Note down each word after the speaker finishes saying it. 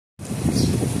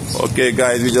Okay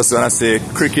guys, we just want to say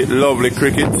cricket, lovely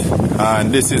cricket,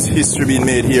 and this is history being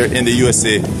made here in the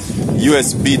USA.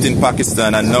 US beating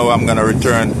Pakistan, and now I'm going to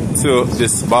return to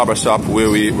this barber shop where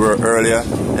we were earlier,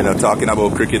 talking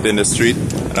about cricket in the street.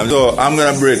 And I'm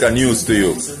going to break a news to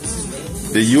you.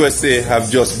 The USA have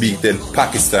just beaten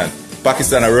Pakistan.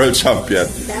 Pakistan are world champion.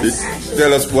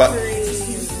 Tell us what.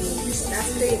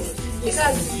 That's crazy.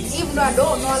 Because even though I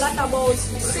don't know a lot about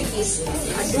cricket,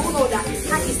 I do know that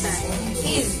Pakistan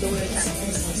is the world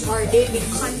champion, or they've been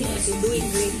continuously doing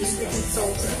great in cricket. So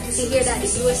to hear that the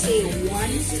USA won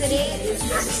today is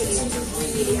actually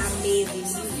really amazing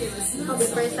news. For the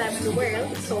first time in the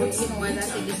world, so as I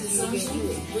said, this is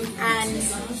really great news. And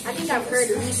I think I've heard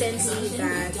recently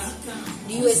that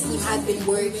the US team has been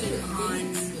working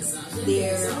on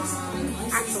their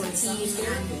actual team,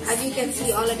 and as you can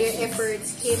see, all of their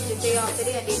efforts came to pay off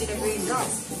today, and they did a great job,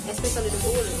 especially the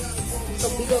bowlers. So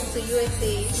big up to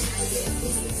USA.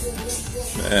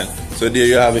 Man, so there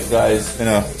you have it, guys.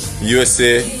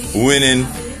 USA winning.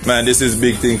 Man, this is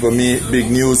big thing for me, big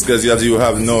news, because as you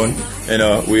have known,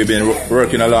 we've been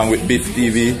working along with BIFF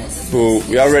TV, who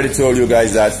we already told you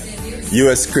guys that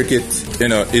US cricket,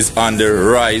 is on the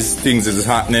rise. Things is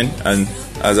happening, and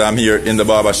as I'm here in the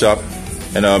barber shop,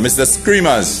 Mr.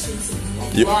 Screamers,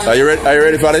 are you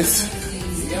ready for this?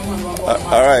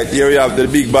 All right, here we have the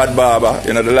big bad barber.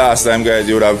 The last time, guys,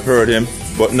 you would have heard him,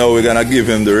 but now we're gonna give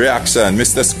him the reaction.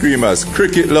 Mr. Screamers,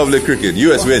 cricket, lovely cricket,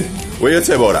 US win. What you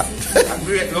say about that? A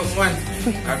great look, man.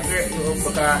 A great look,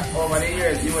 because over the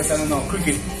years, US are now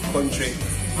cricket country.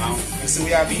 You see,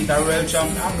 we have beat a world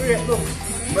champ. A great look.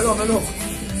 I love the look.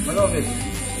 I love it.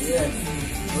 Yeah.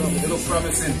 I love it. They look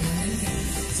promising.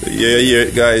 So yeah,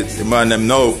 guys, the man them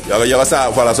know. You gotta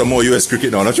start follow some more US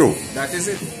cricket now, not true? That is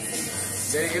it.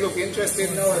 Then you look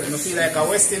interesting now. You feel like a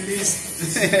West Indies.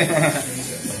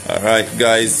 Alright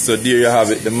guys, so there you have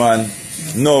it, the man.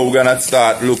 Now we're gonna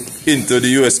start look into the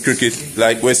US cricket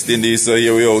like West Indies. So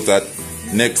here we out at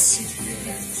next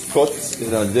cut,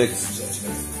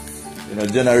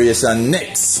 generation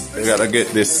next. We gotta get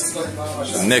this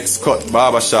next cut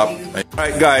barbershop.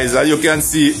 Alright guys, as you can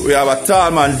see, we have a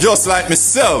tall man just like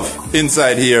myself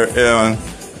inside here.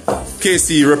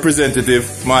 KC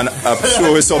representative, man, I'm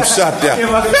sure with some shot there.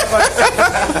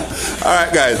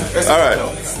 Alright guys, alright,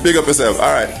 big up yourself,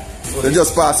 alright. Then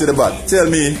just pass you the bat. Tell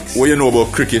me what you know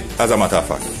about cricket as a matter of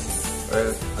fact.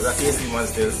 Well, as a KC man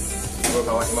still, I work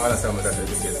on what my understand about the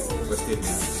cricket, West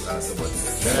Indies also, but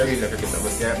then I read the cricket, I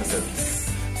was scared myself.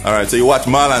 Alright, so you watch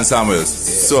Marlon Samuels.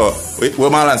 So,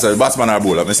 what Marlon Samuels, batsman or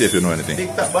bowler? Let me see if you know anything.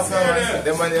 Big top batsman, man.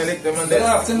 Them man, them man there. Good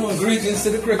afternoon, greetings to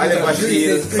the cricket. I like my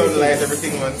shield, sunlight,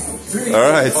 everything, man.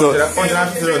 Alright, so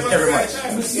every match.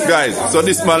 guys, so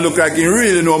this man look like he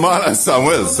really know Marlon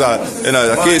Samuels. So, a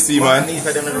KC man.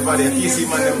 Everybody, a KC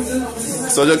man. Them.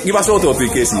 So just give a shout out to the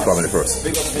KC family first.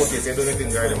 Big up for KC, I do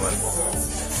anything garden, man.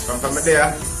 From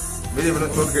there, we live in a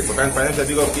cricket, but I'm financially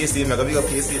big up KC, I'm big up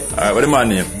KC. Alright, what the man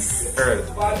name? Earl.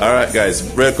 Alright guys,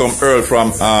 welcome Earl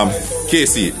from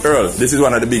KC. Earl, this is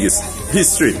one of the biggest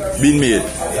history being made.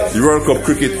 The World Cup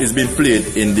cricket is being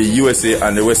played in the USA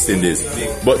and the West Indies.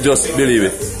 But just believe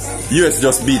it, US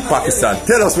just beat Pakistan.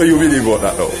 Tell us what you believe about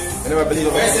that now. I never believe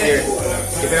about it here.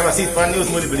 If you never see it fan news,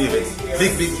 nobody believe it.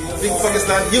 Big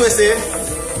Pakistan, USA.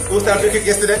 Who started cricket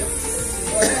yesterday?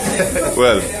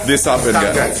 Well, this happened,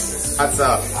 guys. Hats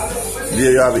off.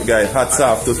 There you have it, guys. Hats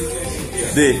off to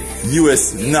the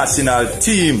US national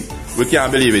team. We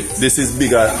can't believe it. This is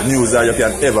bigger news than you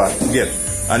can ever get.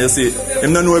 And you see,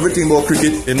 him don't know everything about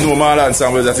cricket. Him know Marlon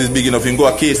Samuels that is big enough. Him go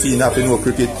a KC and have to know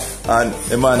cricket. And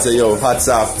the man say, yo, hats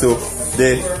off to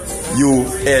the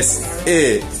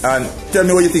USA. And tell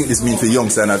me what you think this means to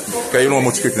youngsters. Because you know how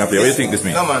much cricket I play. What do you think this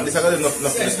means? No man, this is not enough for the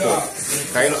sport.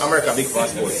 Because America big for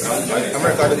sports.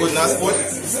 America the good in sport.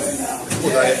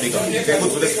 Sport are bigger. They're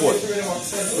good for the sport.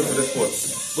 Good for the sport.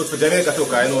 Good for Jamaica too,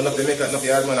 because enough Jamaica, enough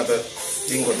yard man have to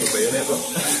think good to play,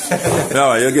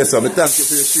 No, you get some. Thank you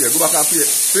for your share. Go back and play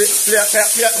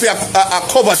a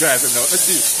cover drive now. Let's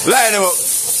see. Line him up.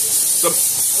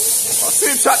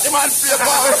 See him shot the man play a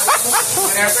ball.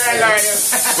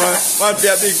 Man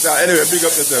play a big shot. Anyway, big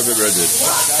up yourself, my brother.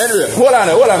 Anyway, hold on.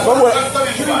 Come hold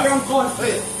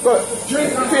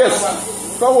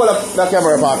Come hold up the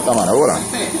camera back, come on, hold on.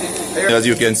 As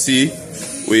you can see,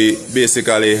 we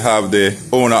basically have the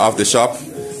owner of the shop.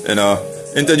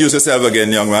 Introduce yourself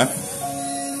again, young man. I'm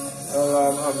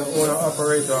the owner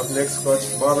operator of Next Cut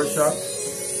Barbershop.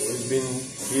 We've been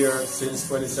here since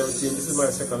 2017. This is my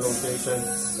second location.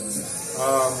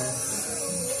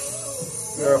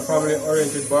 We're a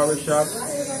family-oriented barbershop.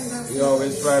 We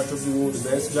always strive to do the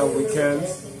best job we can.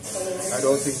 And I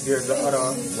don't think there's the other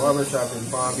barbershop in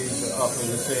Palm Beach that offers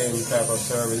the same type of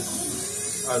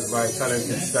service as my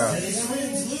talented staff.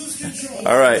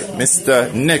 All right,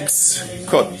 Mr. Next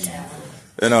Cut.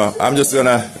 You know, I'm just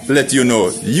gonna let you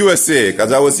know, USA,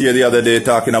 because I was here the other day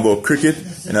talking about cricket.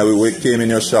 You know, we came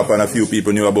in your shop and a few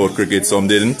people knew about cricket, some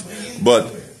didn't.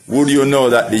 But would you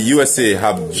know that the USA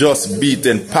have just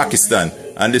beaten Pakistan?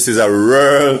 And this is a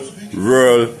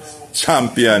world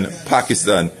champion,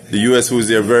 Pakistan. The US was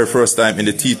their very first time in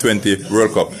the T20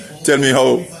 World Cup. Tell me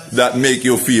how that make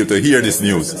you feel to hear this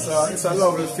news. It's a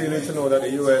lovely feeling to know that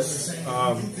the US,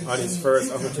 on its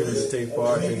first opportunity to take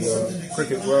part in the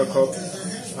Cricket World Cup,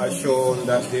 has shown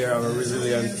that they are a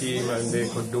resilient team and they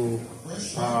could do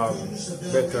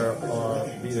better or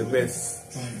be the best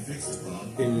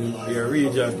in their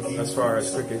region as far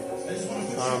as cricket.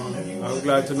 I'm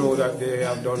glad to know that they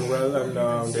have done well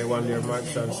and they won their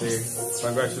match, and say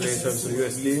congratulations to the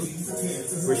US team.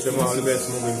 Wish them all the best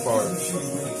moving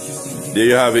forward. There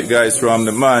you have it, guys, from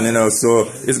the man, you know. So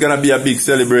it's gonna be a big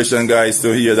celebration, guys,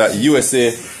 to hear that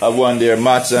USA have won their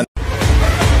match. And